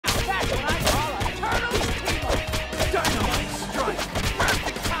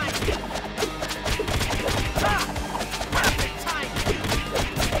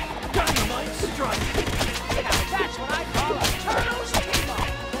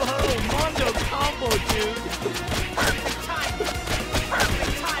dude! Perfect timing!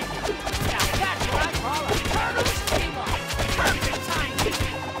 Perfect timing! Now that's what I call a Turtles team-up! Perfect timing!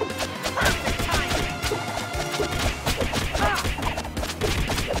 Perfect timing! Ha!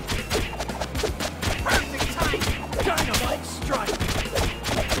 Perfect timing! Dynamite strike!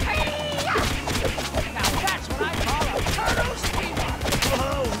 Hey-ya! Now that's what I call a Turtles team-up!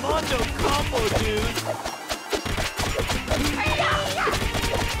 Whoa, Mondo combo, dude! Hey-ya!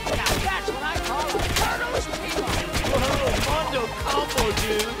 Now that's what I call a Turtles team-up! Whoa, Mondo combo,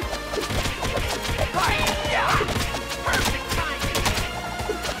 dude! Hi-ya! Perfect timing!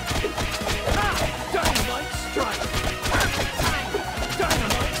 Ha! Dynamite strike! Perfect timing!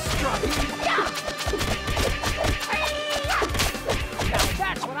 Dynamite strike! Yeah! Hey-ya! Now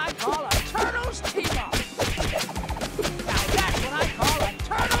that's what I call a Turtles team-up! Now that's what I call a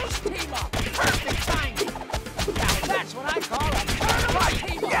Turtles team-up! Perfect timing! Now that's what I call a Turtles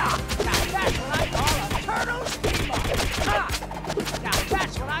team-up! Now that's what I call a Turtles team-up! Ha! Now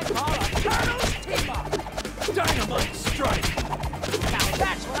that's what I call a Turtles team-up! Dynamite strike! Now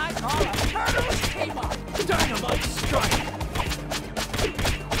that's what I call a Turtles team-up! Dynamite strike!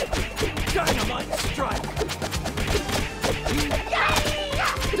 Dynamite strike! Yeah!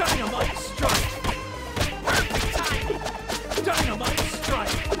 Dynamite strike! Perfect timing! Dynamite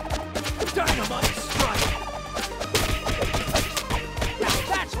strike! Dynamite strike! Now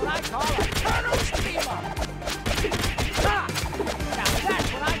that's what I call a Turtles team-up! Ha! Now that's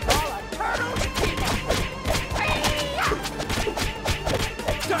what I call a Turtles team-up! Hey-ya!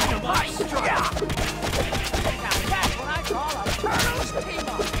 Dynamite strike! Now that's what I call a Turtles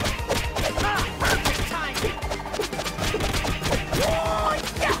team-up! Ha! Perfect timing! Oh,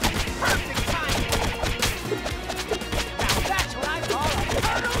 yeah! Perfect timing! Now that's what I call a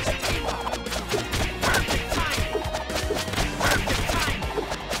Turtles team-up! Perfect timing! Perfect timing!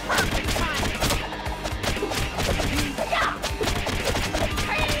 Perfect timing!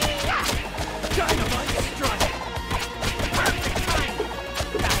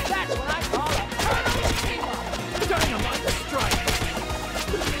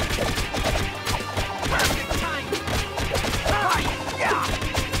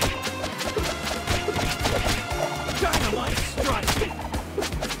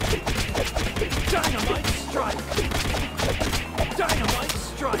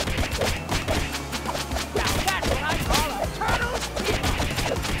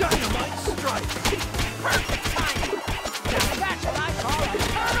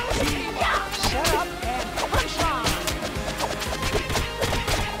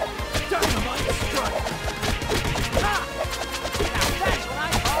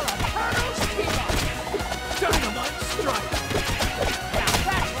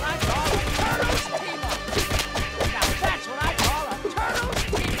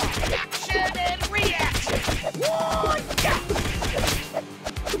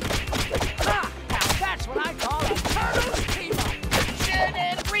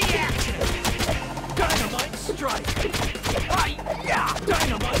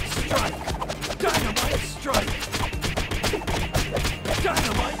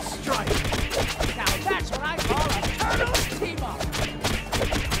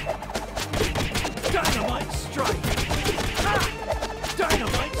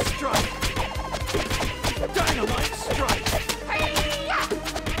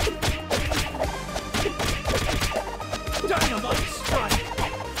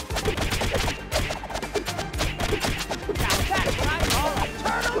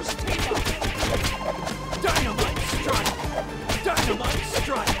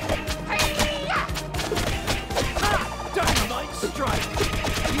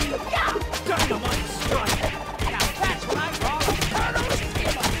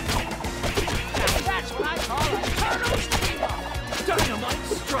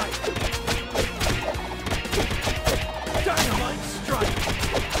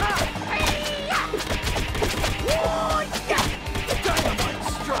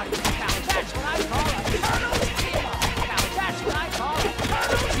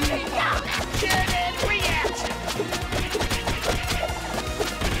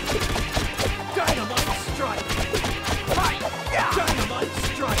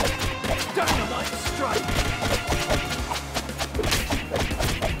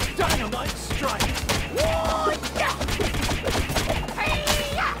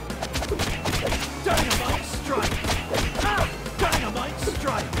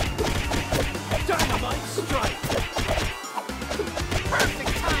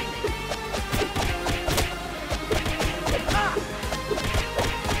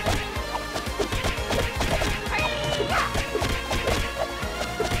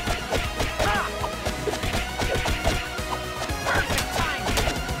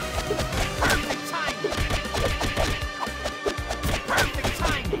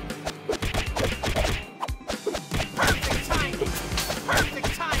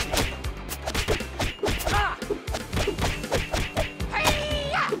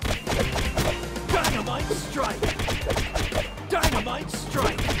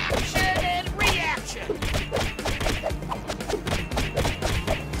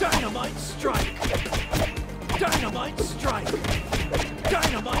 Dynamite strike! Dynamite strike!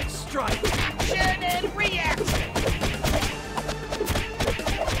 Dynamite strike! Action and reaction!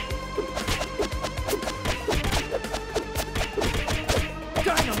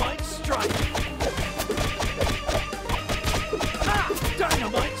 Dynamite strike! Ha!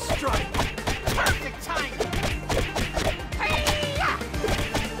 Dynamite strike! Perfect timing! Hey-ya!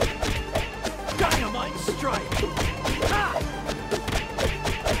 Dynamite strike! Ha!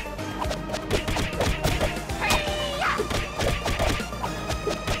 Hey-ya!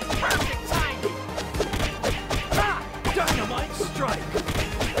 Perfect timing! Ha! Dynamite strike!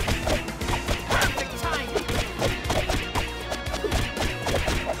 Perfect timing!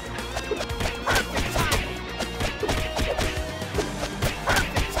 Perfect timing!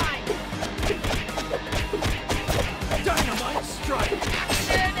 Perfect timing! Dynamite strike!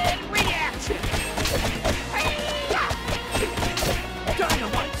 Action and reaction! Hey-ya!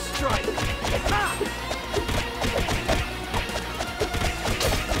 Dynamite strike! Ha!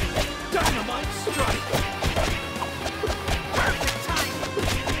 Dynamite strike! Perfect timing!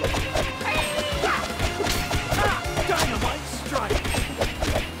 Hey-ya! Ha! Dynamite strike!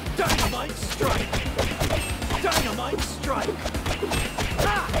 Dynamite strike! Dynamite strike!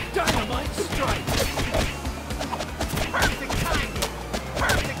 Ha! Dynamite strike! Perfect timing!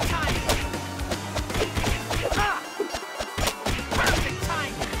 Perfect timing! Ha! Perfect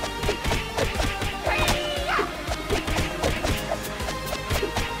timing! Hey-ya!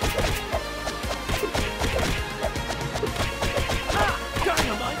 Ha!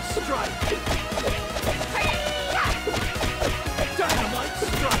 Dynamite strike! Hey-ya! Dynamite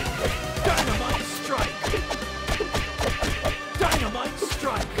strike! Dynamite strike! Dynamite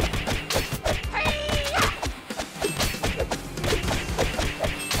strike! Hey-ya!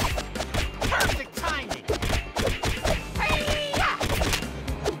 Perfect timing! Hey-ya!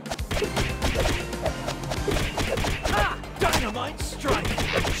 Ha! Dynamite strike!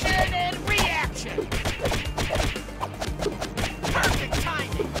 Action and reaction! Perfect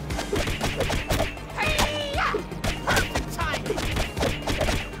timing! Hey-ya! Perfect timing!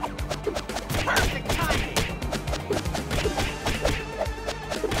 Perfect timing!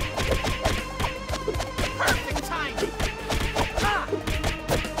 Perfect timing! Ha!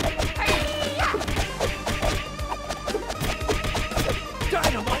 Hey-ya!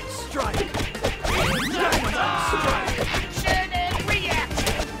 Dynamite strike! Dynamite strike! Action and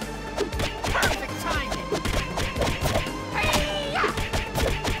reaction! Perfect timing! Hey-ya!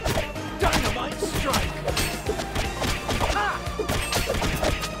 Dynamite strike! Ha!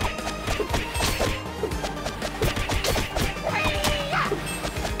 Hey-ya!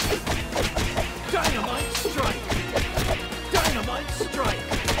 Dynamite strike! Dynamite strike!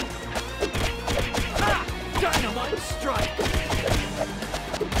 Ha! Dynamite strike!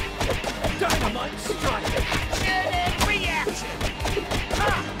 Dynamite strike! Action and reaction!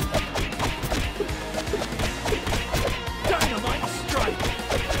 Ha! Dynamite strike!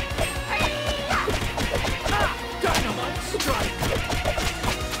 Hey-ya! Ha! Dynamite strike!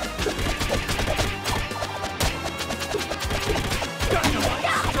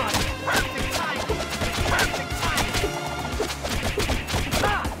 Dynamite strike! Perfect timing! Perfect timing!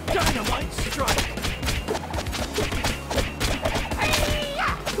 Ha! Dynamite strike! Hey-ya!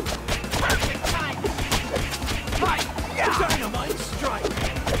 Perfect timing!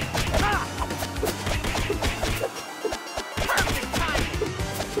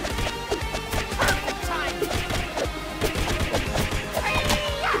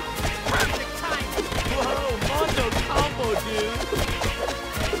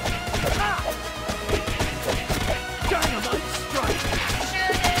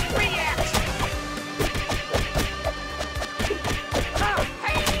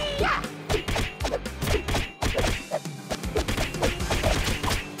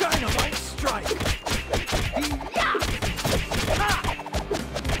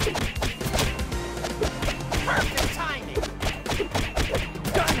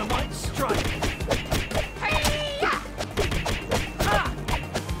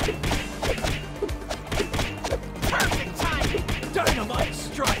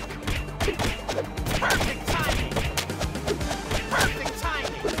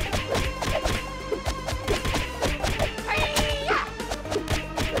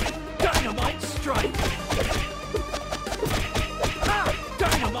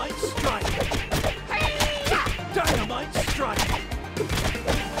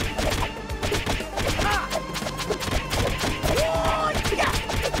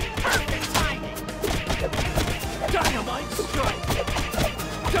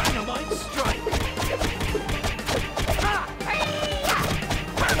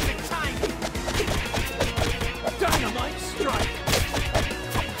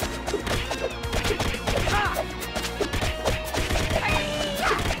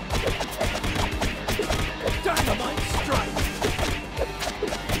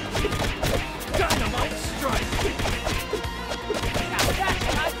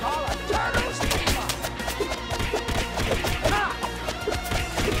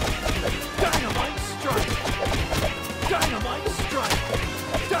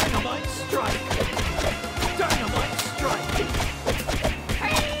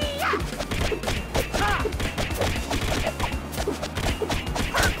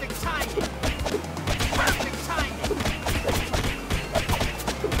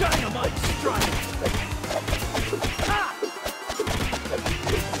 Dynamite strike! Ah!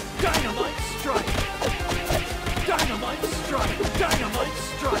 Dynamite strike! Dynamite strike! Dynamite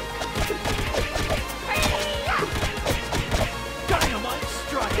strike! Dynamite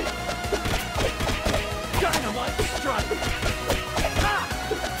strike! Dynamite strike! Ah!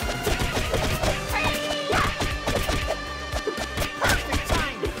 Perfect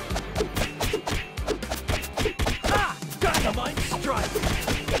timing. Ah! Dynamite strike!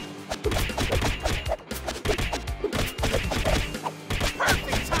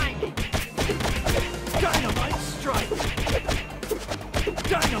 Perfect timing. Dynamite strike!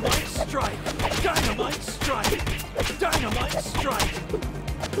 Dynamite strike! Dynamite strike! Dynamite strike!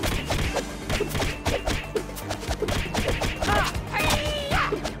 Ah!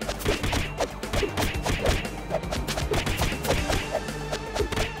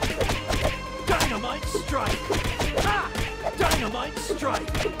 Dynamite strike! Ah! Dynamite strike!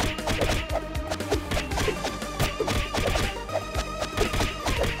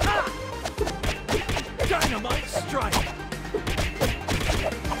 Ah! Dynamite strike!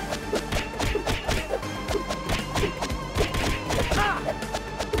 Ah!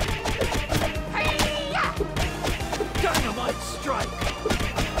 Dynamite strike!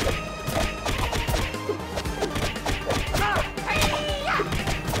 Ah!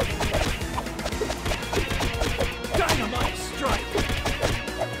 Dynamite strike!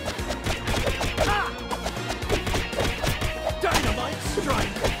 Ah! Dynamite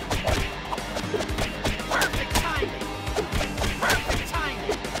strike! Perfect timing. Perfect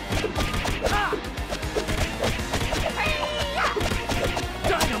timing. Ah!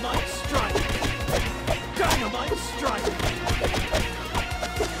 Dynamite strike! Dynamite strike!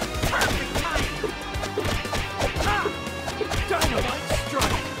 Perfect timing. Ah! Dynamite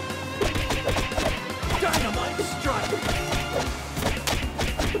strike! Dynamite strike!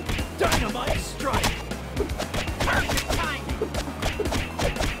 Dynamite strike! Perfect timing.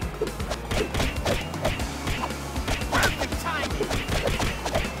 Perfect timing.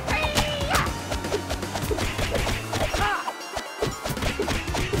 Ah!